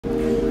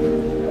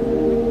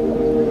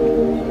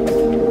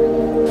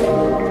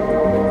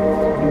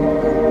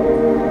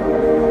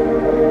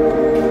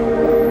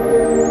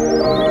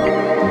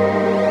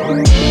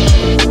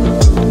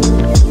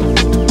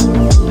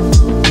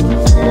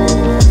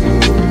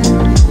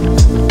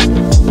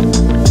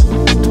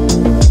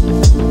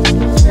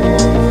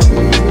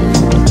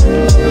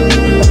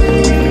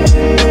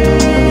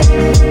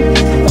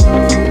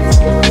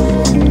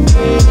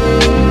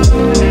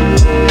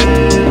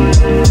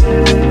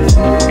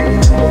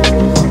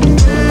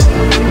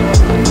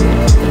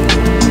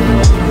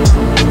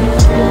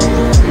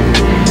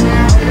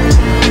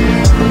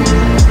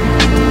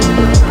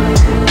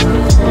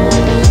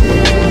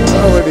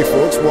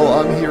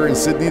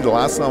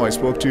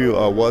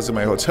to was in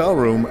my hotel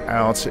room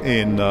out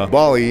in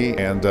Bali,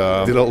 and did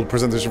a little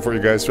presentation for you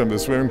guys from the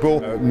swimming pool.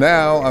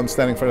 Now I'm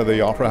standing in front of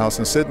the Opera House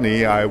in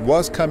Sydney. I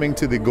was coming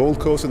to the Gold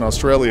Coast in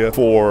Australia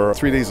for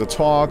 3 days of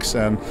talks,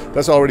 and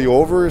that's already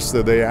over. It's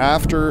the day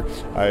after.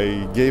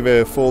 I gave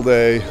a full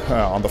day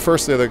on the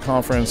first day of the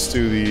conference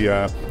to the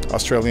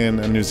Australian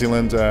and New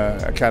Zealand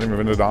Academy of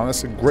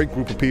Endodontists. A great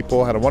group of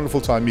people. Had a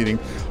wonderful time meeting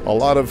a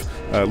lot of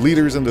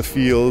leaders in the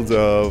field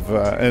of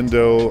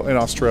endo in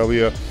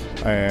Australia,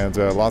 and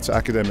lots of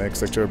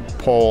academics, Dr.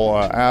 Paul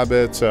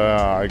Abbott.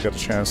 I got a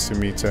chance to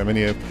meet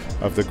many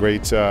of the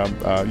great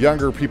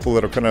younger people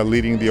that are kind of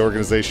leading the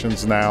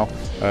organizations now,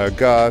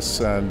 Gus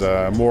and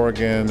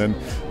Morgan, and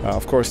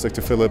of course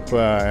Dr. Philip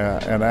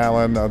and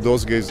Alan.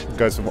 Those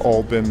guys have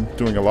all been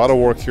doing a lot of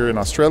work here in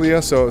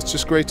Australia, so it's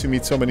just great to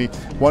meet so many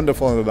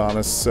wonderful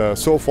endodontists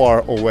so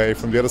far away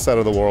from the other side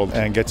of the world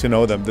and get to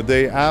know them. The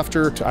day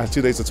after, I had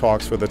 2 days of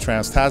talks with the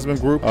Trans-Tasman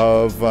group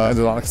of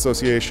endodontic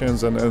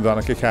associations and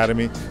Endodontic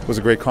Academy. It was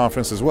a great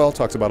conference as well.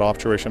 Talked about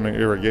obturation and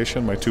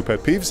irrigation, my two pet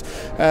peeves.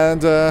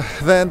 And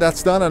then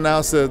that's done, and now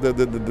it's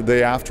the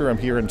day after. I'm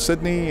here in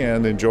Sydney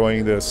and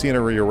enjoying the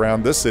scenery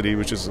around this city,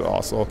 which is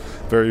also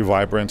very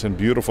vibrant and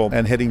beautiful,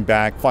 and heading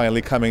back,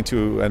 finally coming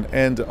to an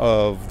end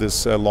of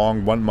this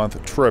long 1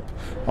 month trip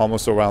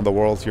almost around the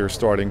world here,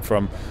 starting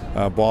from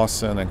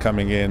Boston and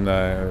coming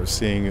in,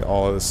 seeing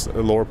all of this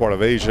lower part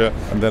of Asia,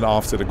 and then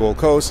off to the Gold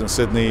Coast and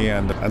Sydney,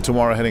 and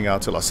tomorrow heading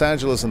out to Los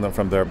Angeles, and then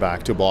from there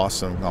back to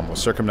Boston,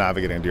 almost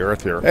circumnavigating the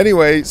earth here.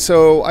 Anyway,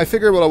 so I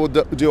figured what I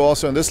would do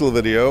also in this little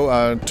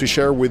video to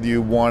share with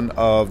you one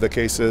of the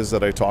cases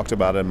that I talked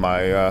about in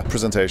my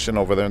presentation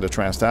over there in the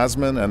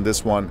Trans-Tasman, and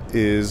this one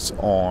is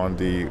on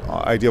the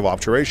idea of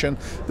obturation.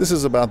 This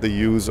is about the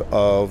use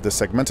of the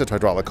segmented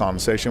hydraulic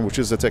condensation, which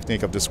is a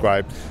technique I've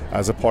described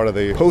as a part of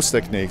the post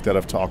technique that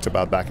I've talked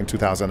about back in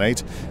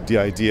 2008. The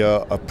idea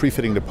of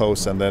pre-fitting the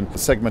post and then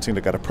segmenting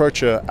the gutta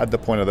percha at the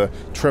point of the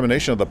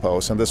termination of the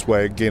post, and this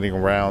way getting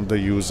around the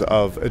use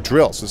of a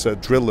drill. So it's a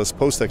drill-less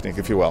post technique,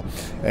 if you will.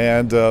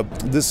 And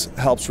this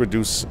helps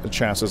reduce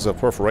chances of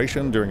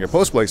perforation during your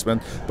post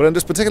placement. But in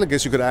this particular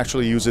case, you could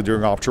actually use it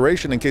during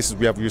obturation in cases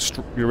we have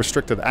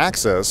restricted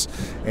access,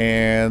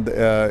 and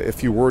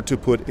if you were to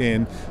put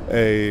in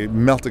a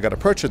melted gutta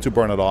percha to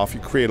burn it off, you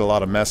create a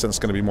lot of mess and it's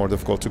going to be more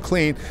difficult to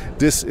clean.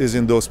 This is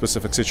in those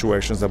specific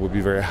situations that would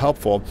be very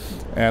helpful,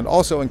 and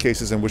also in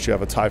cases in which you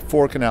have a type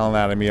 4 canal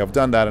anatomy. I've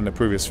done that in a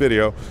previous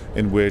video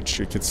in which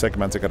you could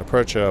segment the gutta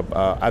percha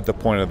at the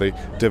point of the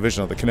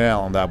division of the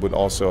canal, and that would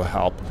also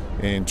help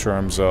in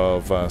terms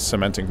of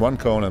cementing one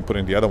cone and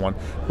putting the other one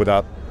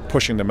without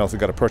pushing the melted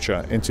gutta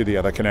percha into the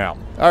other canal.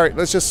 All right,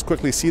 let's just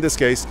quickly see this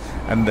case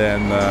and then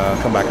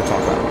come back and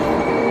talk about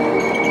it.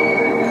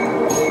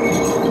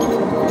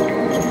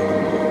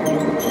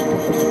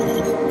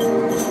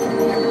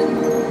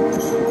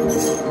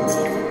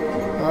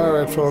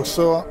 Folks,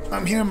 so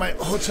I'm here in my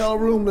hotel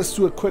room. Let's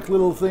do a quick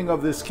little thing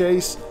of this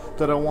case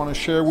that I want to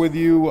share with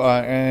you,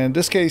 and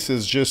this case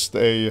is just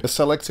a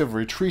selective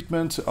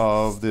retreatment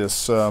of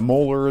this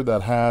molar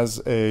that has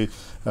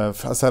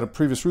had a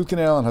previous root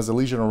canal and has a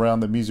lesion around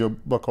the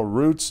mesiobuccal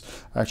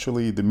roots,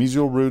 actually the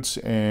mesial roots,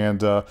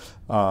 and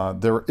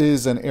there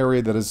is an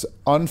area that is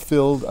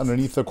unfilled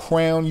underneath the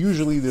crown.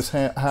 Usually this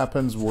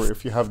happens where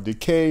if you have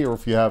decay or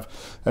if you have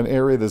an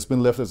area that's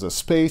been left as a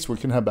space where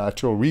you can have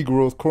bacterial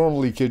regrowth, coronal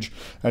leakage,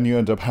 and you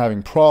end up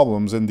having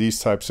problems in these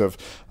types of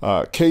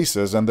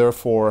cases, and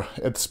therefore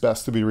it's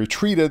best to be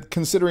retreated,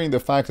 considering the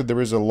fact that there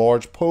is a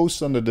large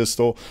post on the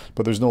distal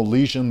but there's no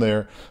lesion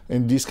there.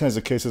 In these kinds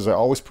of cases, I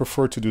always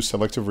prefer to do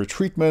selective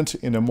retreatment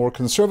in a more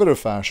conservative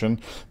fashion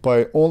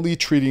by only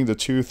treating the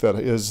tooth that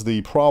is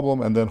the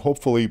problem, and then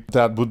hopefully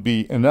that would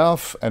be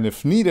enough. And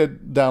if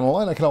needed down the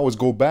line, I can always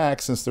go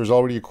back, since there's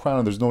already a crown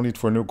and there's no need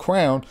for a new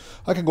crown.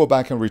 I can go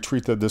back and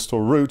retreat the distal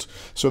root,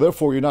 so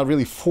therefore you're not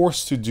really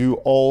forced to do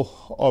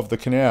all of the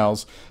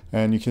canals,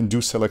 and you can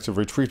do selective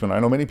retreatment. I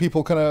know many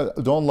people kind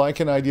of don't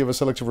like an idea of a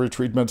selective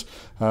retreatment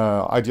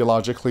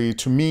ideologically.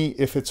 To me,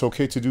 if it's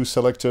okay to do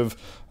selective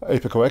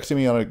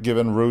apicoectomy on a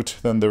given root,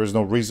 then there is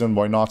no reason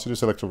why not to do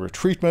selective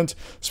retreatment,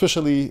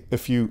 especially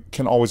if you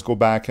can always go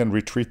back and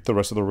retreat the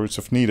rest of the roots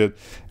if needed,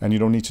 and you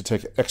don't need to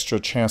take extra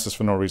chances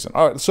for no reason.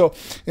 All right, so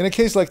in a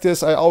case like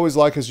this, I always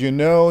like, as you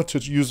know, to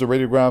use the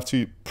radiograph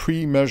to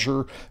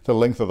pre-measure the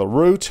length of the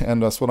root,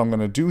 and that's what I'm going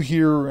to do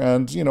here.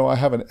 And you know, I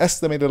have an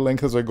estimated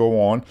length as I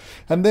go on,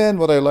 and then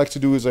what I like to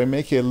do is I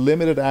make a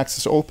limited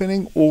access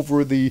opening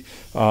over the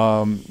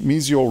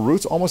mesial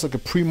roots, almost like a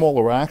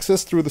premolar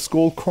access through the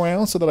skull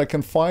crown, so that I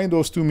can find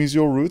those two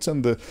mesial roots,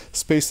 and the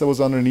space that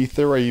was underneath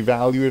there I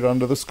evaluate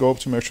under the scope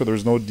to make sure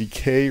there's no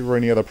decay or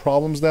any other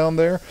problems down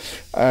there.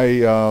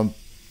 I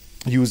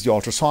use the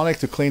ultrasonic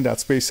to clean that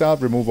space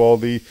out, remove all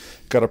the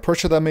gutta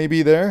percha that may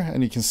be there,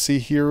 and you can see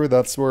here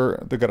that's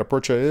where the gutta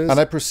percha is. And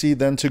I proceed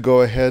then to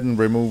go ahead and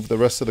remove the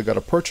rest of the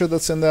gutta percha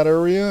that's in that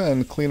area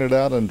and clean it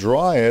out and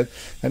dry it.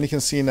 And you can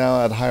see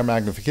now at higher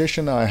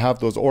magnification I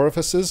have those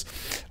orifices.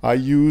 I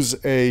use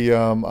a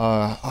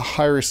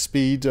higher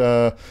speed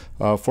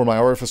for my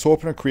orifice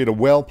opener, create a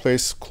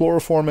well-placed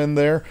chloroform in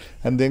there,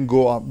 and then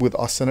go up with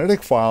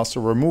austenitic files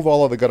to remove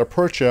all of the gutta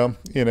percha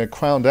in a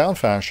crown down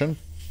fashion.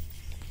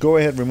 Go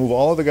ahead, remove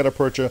all of the gutta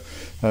percha,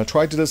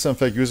 try to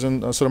disinfect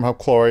using sodium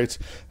hypochlorite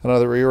and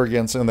other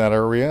irrigants in that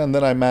area, and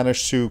then I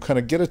managed to kind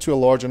of get it to a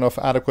large enough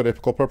adequate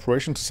apical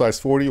preparation to size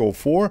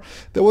 40/04.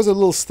 There was a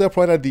little step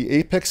right at the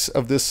apex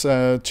of this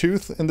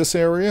tooth in this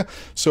area,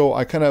 so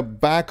I kind of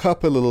back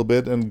up a little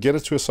bit and get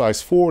it to a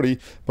size 40,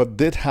 but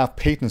did have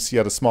patency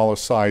at a smaller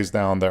size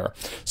down there.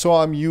 So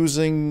I'm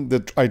using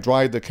I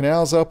dried the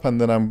canals up, and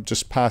then I'm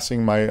just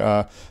passing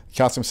my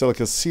calcium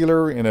silicate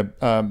sealer in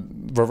a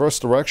reverse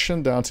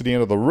direction down to the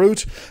end of the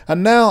root.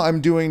 And now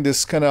I'm doing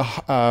this kind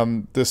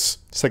of this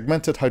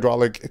segmented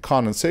hydraulic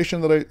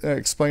condensation that I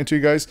explained to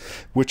you guys,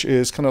 which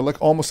is kind of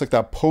like almost like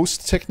that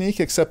post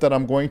technique, except that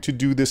I'm going to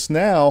do this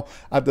now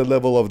at the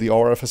level of the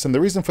orifice. And the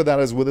reason for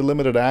that is with a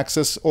limited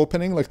access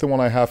opening like the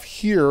one I have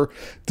here,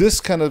 this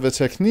kind of a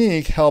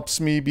technique helps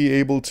me be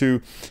able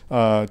to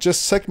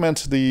just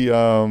segment the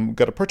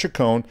gutta percha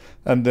cone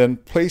and then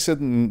place it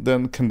and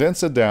then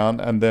condense it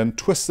down and then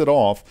twist it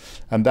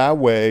off. And that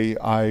way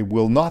I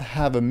will not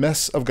have a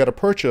mess of gutta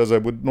percha as I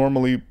would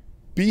normally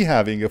be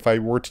having if I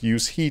were to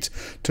use heat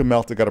to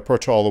melt the gutta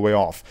percha all the way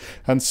off.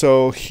 And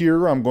so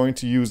here I'm going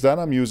to use that.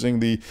 I'm using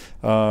the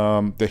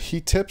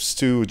heat tips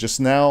to just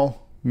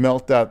now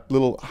melt that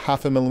little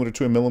 0.5 millimeter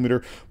to 1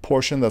 millimeter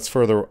portion that's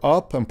further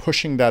up and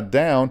pushing that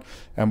down.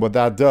 And what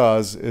that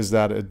does is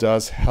that it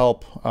does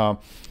help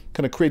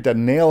kind of create that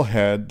nail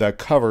head that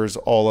covers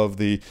all of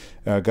the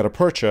gutta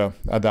percha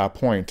at that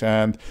point.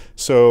 And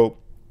so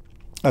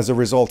as a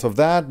result of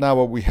that, now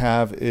what we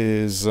have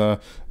is a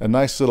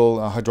nice little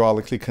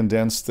hydraulically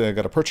condensed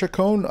gutta percha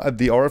cone at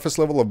the orifice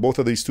level of both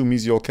of these two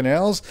mesial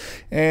canals,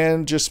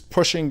 and just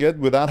pushing it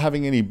without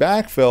having any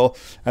backfill,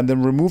 and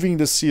then removing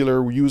the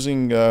sealer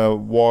using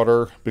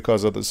water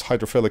because of this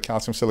hydrophilic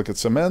calcium silicate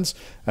cements,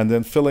 and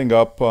then filling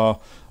up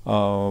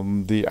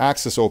the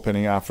access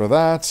opening after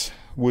that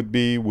would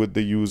be with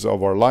the use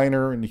of our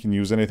liner. And you can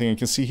use anything. You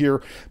can see here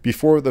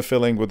before the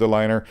filling with the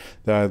liner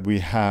that we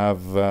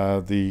have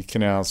the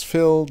canals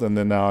filled, and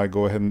then now I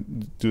go ahead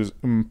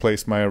and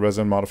place my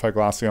resin modified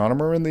glass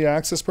ionomer in the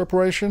access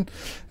preparation,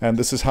 and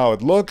this is how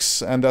it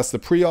looks. And that's the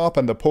pre-op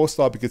and the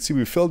post-op. You can see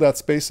we filled that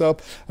space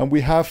up, and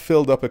we have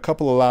filled up a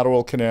couple of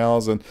lateral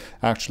canals and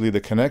actually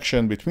the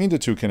connection between the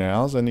two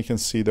canals, and you can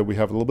see that we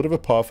have a little bit of a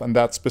puff, and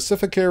that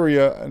specific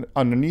area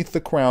underneath the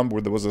crown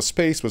where there was a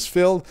space was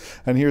filled.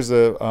 And here's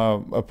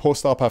a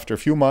post-op after a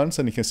few months,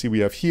 and you can see we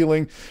have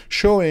healing,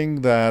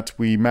 showing that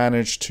we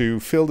managed to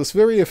fill this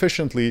very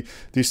efficiently.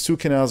 These two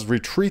canals,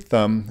 retreat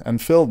them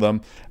and fill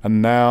them,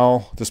 and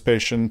now this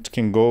patient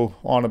can go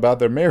on about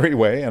their merry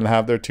way and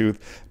have their tooth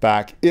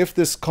back. If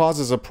this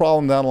causes a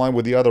problem down the line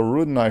with the other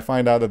root, and I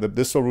find out that the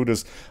distal root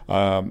has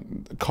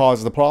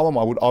caused the problem,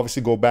 I would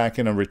obviously go back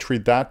in and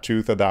retreat that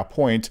tooth at that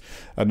point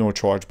at no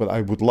charge. But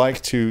I would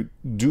like to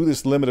do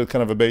this limited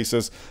kind of a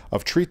basis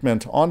of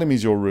treatment on the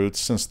mesial roots,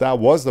 since that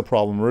was the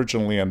problem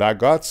originally, and that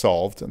got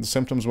solved and the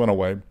symptoms went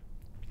away.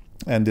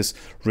 And this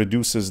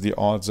reduces the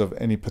odds of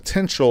any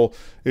potential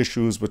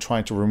issues with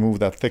trying to remove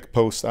that thick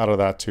post out of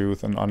that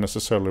tooth and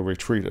unnecessarily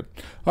retreat it.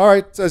 All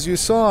right, as you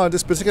saw,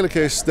 this particular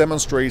case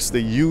demonstrates the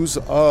use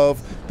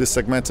of the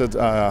segmented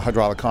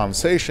hydraulic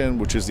condensation,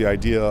 which is the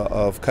idea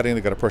of cutting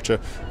the gutta percha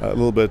a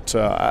little bit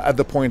at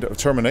the point of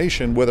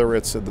termination, whether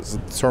it's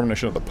the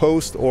termination of the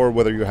post or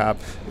whether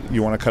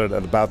you want to cut it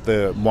at about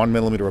the 1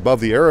 millimeter above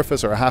the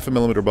orifice or 0.5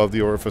 millimeter above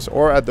the orifice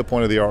or at the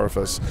point of the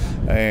orifice,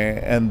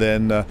 and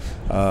then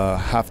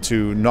have to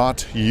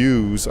not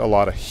use a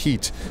lot of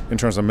heat in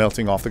terms of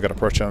melting off the gutta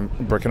percha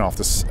and breaking off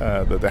this,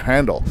 the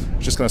handle. It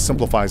just kind of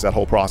simplifies that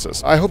whole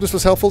process. I hope this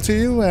was helpful to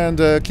you,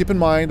 and keep in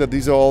mind that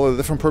these are all the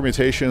different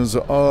permutations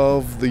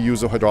of the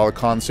use of hydraulic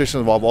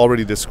condensation that I've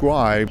already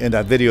described in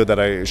that video that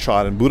I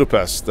shot in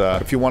Budapest.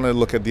 If you want to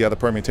look at the other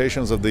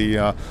permutations of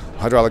the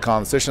hydraulic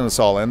condensation, it's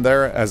all in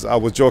there. As I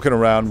was joking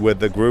around with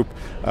the group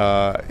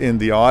in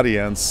the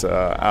audience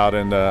out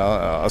in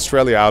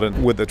Australia,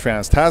 with the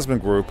Trans-Tasman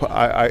group,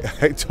 I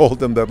told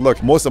them that,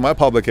 look, most of my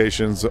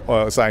publications,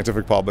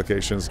 scientific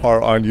publications,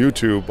 are on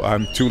YouTube.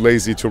 I'm too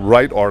lazy to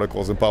write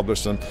articles and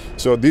publish them.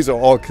 So these are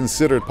all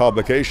considered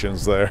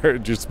publications there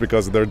just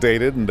because they're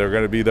dated and they're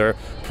going to be there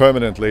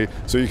permanently.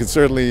 So you can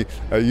certainly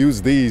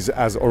use these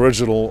as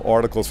original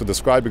articles for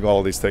describing all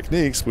of these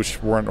techniques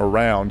which weren't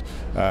around.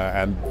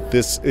 And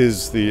this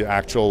is the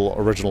actual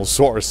original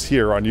source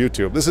here on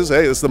YouTube. This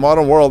is the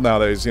modern world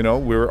nowadays. You know,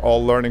 we're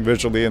all learning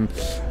visually and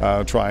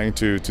trying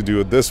to do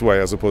it this way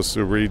as opposed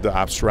to read the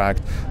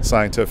abstract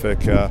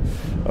scientific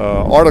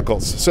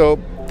articles. So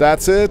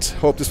that's it.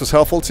 Hope this was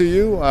helpful to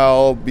you.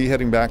 I'll be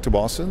heading back to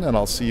Boston, and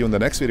I'll see you in the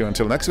next video.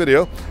 Until next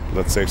video,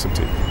 let's save some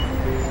tea.